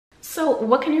So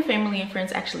what can your family and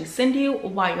friends actually send you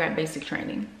while you're at basic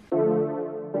training?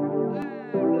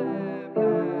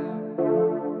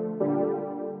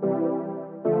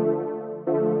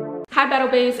 Hi Battle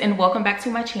Babes, and welcome back to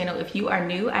my channel. If you are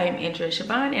new, I am Andrea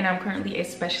Shaban and I'm currently a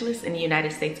specialist in the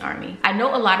United States Army. I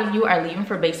know a lot of you are leaving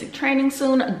for basic training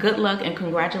soon. Good luck and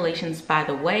congratulations by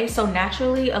the way. So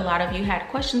naturally, a lot of you had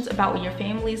questions about what your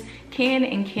families can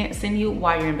and can't send you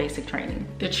while you're in basic training.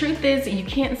 The truth is you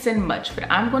can't send much, but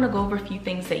I'm going to go over a few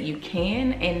things that you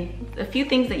can and a few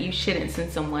things that you shouldn't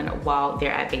send someone while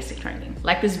they're at basic training.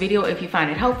 Like this video if you find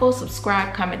it helpful,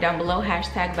 subscribe, comment down below,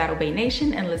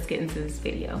 #BattleBayNation, and let's get into this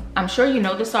video. I'm sure you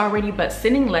know this already, but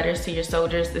sending letters to your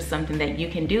soldiers is something that you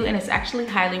can do, and it's actually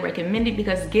highly recommended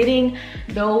because getting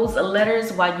those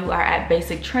letters while you are at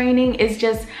basic training is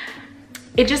just,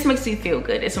 it just makes you feel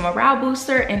good. It's a morale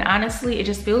booster, and honestly, it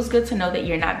just feels good to know that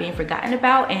you're not being forgotten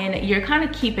about and you're kind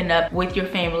of keeping up with your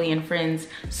family and friends,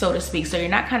 so to speak. So you're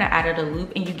not kind of out of the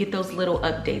loop and you get those little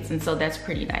updates, and so that's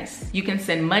pretty nice. You can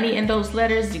send money in those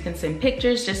letters, you can send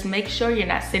pictures. Just make sure you're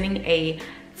not sending a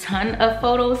ton of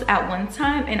photos at one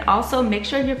time, and also make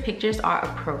sure your pictures are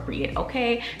appropriate,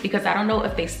 okay? Because I don't know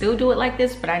if they still do it like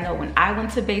this, but I know when I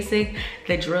went to basic,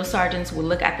 the drill sergeants would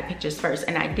look at the pictures first,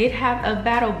 and I did have a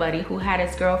battle buddy who had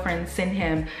his girlfriend send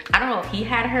him, I don't know if he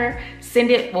had her send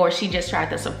it or she just tried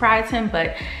to surprise him,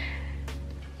 but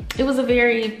it was a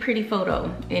very pretty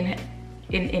photo in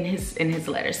his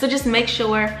letter. So just make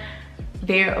sure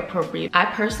they're appropriate. I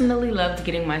personally loved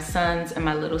getting my sons and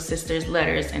my little sister's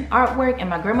letters and artwork, and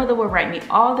my grandmother would write me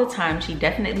all the time. She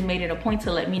definitely made it a point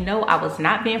to let me know I was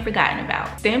not being forgotten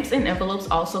about. Stamps and envelopes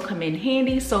also come in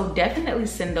handy, so definitely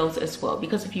send those as well,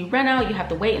 because if you run out, you have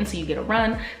to wait until you get a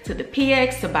run to the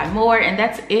PX to buy more, and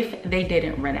that's if they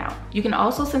didn't run out. You can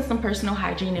also send some personal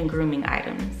hygiene and grooming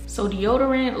items. So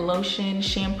deodorant, lotion,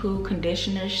 shampoo,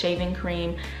 conditioner, shaving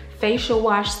cream, facial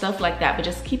wash, stuff like that. But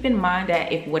just keep in mind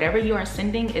that if whatever you are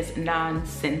sending is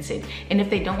non-scented, and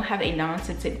if they don't have a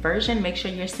non-scented version, make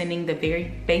sure you're sending the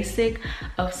very basic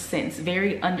of scents,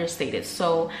 very understated.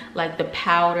 So like the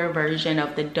powder version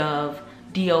of the Dove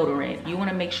deodorant, you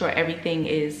want to make sure everything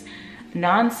is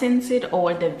non-scented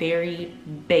or the very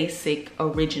basic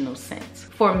original scents.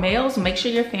 For males, make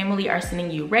sure your family are sending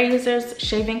you razors,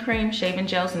 shaving cream, shaving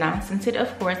gels, non-scented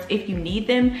of course if you need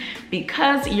them,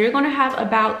 because you're going to have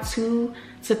about 2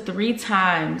 to 3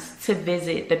 times to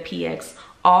visit the PX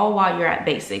all while you're at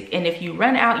basic, and if you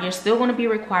run out, you're still going to be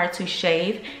required to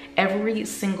shave every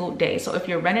single day. So if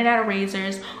you're running out of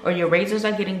razors or your razors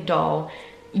are getting dull,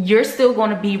 you're still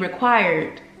going to be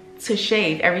required to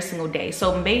shave every single day.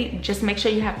 So just make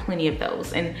sure you have plenty of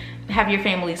those and have your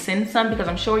family send some, because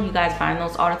I'm sure you guys buying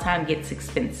those all the time gets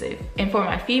expensive. And for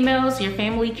my females, your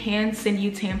family can send you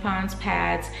tampons,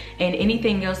 pads, and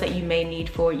anything else that you may need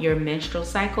for your menstrual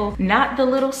cycle. Not the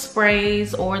little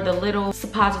sprays or the little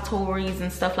suppositories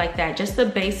and stuff like that, just the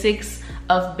basics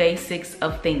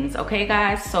of things, okay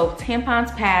guys? So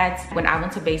tampons, pads. When I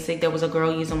went to basic, there was a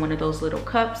girl using one of those little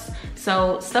cups,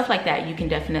 so stuff like that you can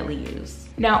definitely use.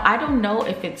 Now I don't know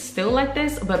if it's still like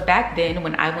this, but back then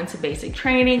when I went to basic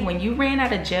training, when you ran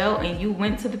out of gel and you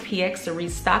went to the PX to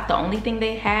restock, the only thing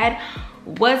they had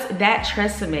was that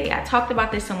Tresemme. I talked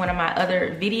about this in one of my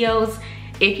other videos.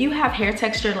 If you have hair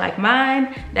texture like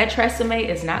mine, that Tresemme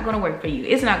is not gonna work for you.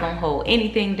 It's not gonna hold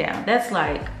anything down. That's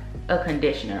like a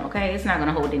conditioner, okay? It's not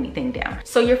gonna hold anything down.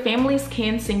 So your families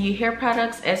can send you hair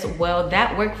products as well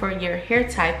that work for your hair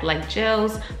type, like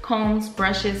gels, combs,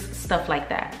 brushes, stuff like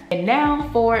that. And now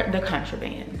for the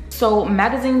contraband. So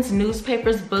magazines,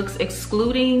 newspapers, books,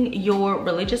 excluding your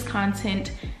religious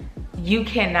content, you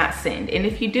cannot send. And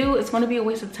if you do, it's gonna be a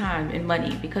waste of time and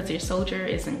money because your soldier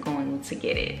isn't going to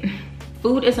get it.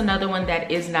 Food is another one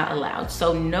that is not allowed.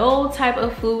 So no type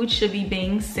of food should be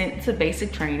being sent to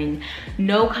basic training.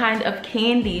 No kind of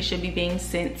candy should be being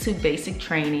sent to basic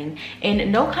training.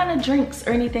 And no kind of drinks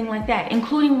or anything like that,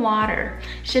 including water,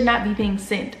 should not be being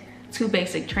sent to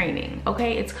basic training,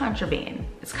 okay? It's contraband.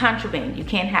 It's contraband. You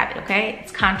can't have it, okay?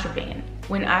 It's contraband.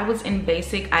 When I was in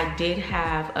basic, I did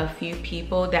have a few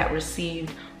people that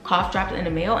received cough drops in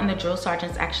the mail, and the drill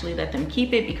sergeants actually let them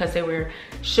keep it because they were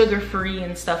sugar-free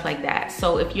and stuff like that.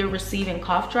 So if you're receiving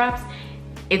cough drops,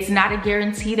 it's not a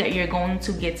guarantee that you're going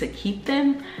to get to keep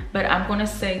them, but I'm gonna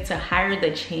say to higher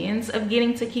the chance of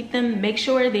getting to keep them, make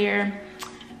sure they're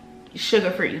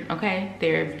sugar-free, okay?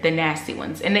 They're the nasty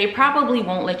ones. And they probably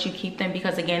won't let you keep them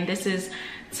because again, this is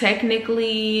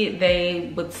technically,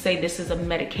 they would say this is a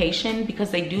medication because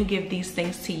they do give these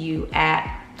things to you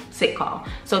at sick call.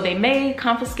 So they may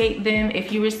confiscate them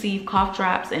if you receive cough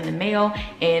drops in the mail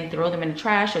and throw them in the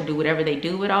trash or do whatever they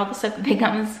do with all the stuff that they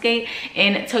confiscate,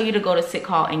 and tell you to go to sick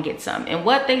call and get some. And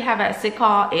what they have at sick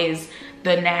call is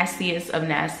the nastiest of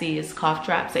nastiest cough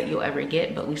drops that you'll ever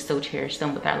get, but we still cherish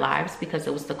them with our lives because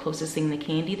it was the closest thing to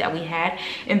candy that we had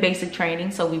in basic training.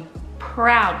 So we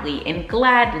proudly and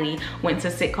gladly went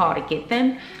to sick call to get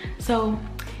them. So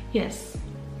yes,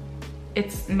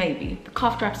 it's maybe. The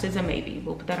cough drops is a maybe.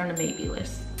 We'll put that on a maybe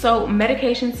list. So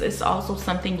medications is also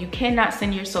something you cannot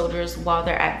send your soldiers while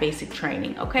they're at basic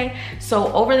training, okay?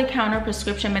 So over-the-counter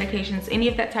prescription medications, any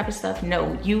of that type of stuff,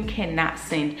 no, you cannot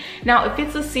send. Now, if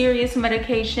it's a serious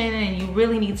medication and you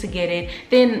really need to get it,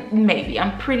 then maybe.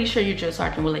 I'm pretty sure your drill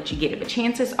sergeant will let you get it. But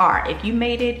chances are, if you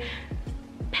made it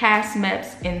past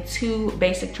MEPS into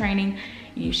basic training,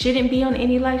 you shouldn't be on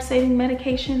any life-saving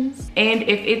medications. And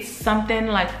if it's something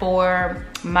like for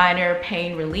minor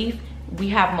pain relief, we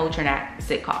have Motrin at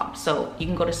sick call, so you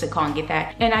can go to sick call and get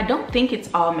that. And I don't think it's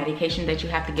all medication that you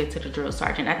have to give to the drill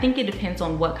sergeant. I think it depends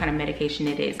on what kind of medication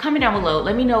it is. Comment down below,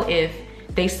 let me know if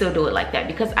they still do it like that,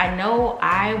 because I know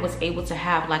I was able to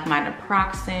have like my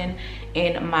naproxen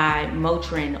and my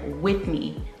Motrin with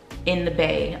me in the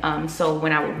bay. So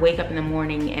when I would wake up in the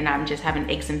morning and I'm just having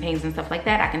aches and pains and stuff like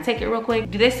that, I can take it real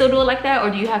quick. Do they still do it like that, or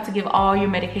do you have to give all your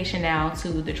medication now to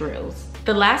the drills?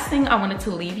 The last thing I wanted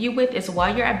to leave you with is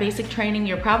while you're at basic training,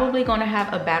 you're probably gonna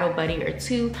have a battle buddy or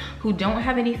two who don't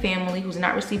have any family, who's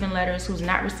not receiving letters, who's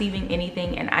not receiving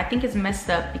anything. And I think it's messed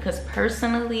up because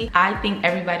personally, I think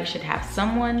everybody should have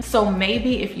someone. So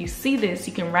maybe if you see this,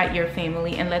 you can write your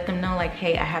family and let them know like,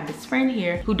 hey, I have this friend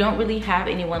here who don't really have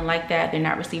anyone like that. They're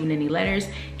not receiving any letters.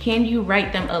 Can you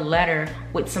write them a letter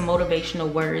with some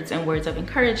motivational words and words of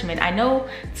encouragement? I know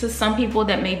to some people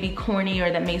that may be corny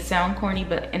or that may sound corny,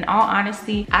 but in all honesty,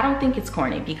 I don't think it's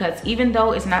corny, because even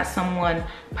though it's not someone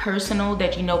personal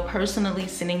that you know personally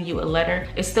sending you a letter,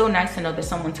 it's still nice to know that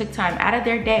someone took time out of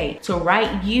their day to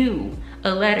write you a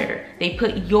letter. They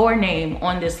put your name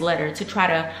on this letter to try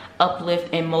to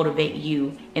uplift and motivate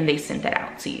you, and they sent that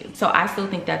out to you. So I still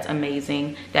think that's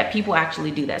amazing that people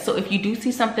actually do that. So if you do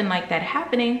see something like that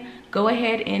happening, go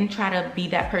ahead and try to be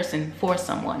that person for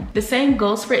someone. The same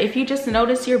goes for if you just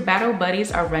notice your battle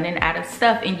buddies are running out of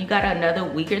stuff and you got another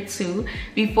week or two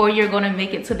before you're gonna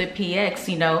make it to the PX.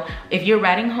 You know, if you're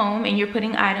riding home and you're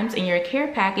putting items in your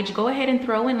care package, go ahead and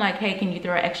throw in like, hey, can you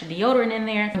throw an extra deodorant in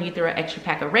there? Can you throw an extra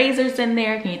pack of razors in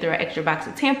there? Can you throw an extra box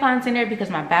of tampons in there because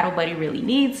my battle buddy really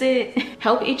needs it?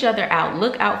 Help each other out.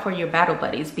 Look out for your battle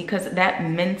buddies, because that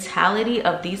mentality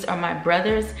of these are my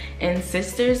brothers and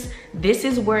sisters, this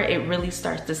is where it really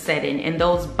starts to set in. And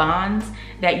those bonds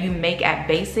that you make at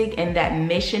basic and that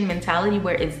mission mentality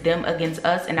where it's them against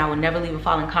us and I will never leave a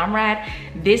fallen comrade,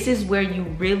 this is where you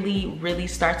really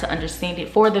start to understand it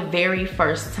for the very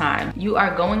first time. You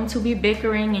are going to be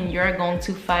bickering and you're going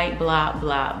to fight, blah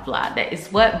blah blah. That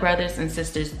is what brothers and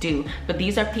sisters do. But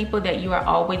these are people that you are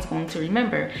always going to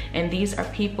remember, and these are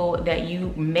people that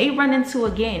you may run into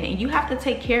again, and you have to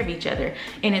take care of each other,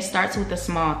 and it starts with the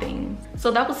small things.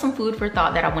 So that was some food for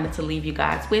thought that I wanted to leave you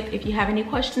guys with. If you have any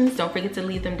questions, don't forget to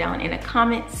leave them down in a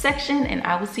comment section, and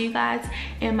I will see you guys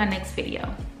in my next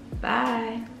video.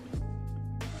 Bye.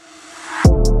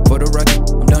 For the record,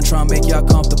 I'm done trying to make y'all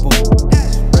comfortable.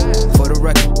 For the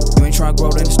record, you ain't trying to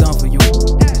grow, then it's done for you.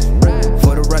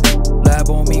 For the record, lab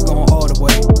on me going all the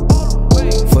way.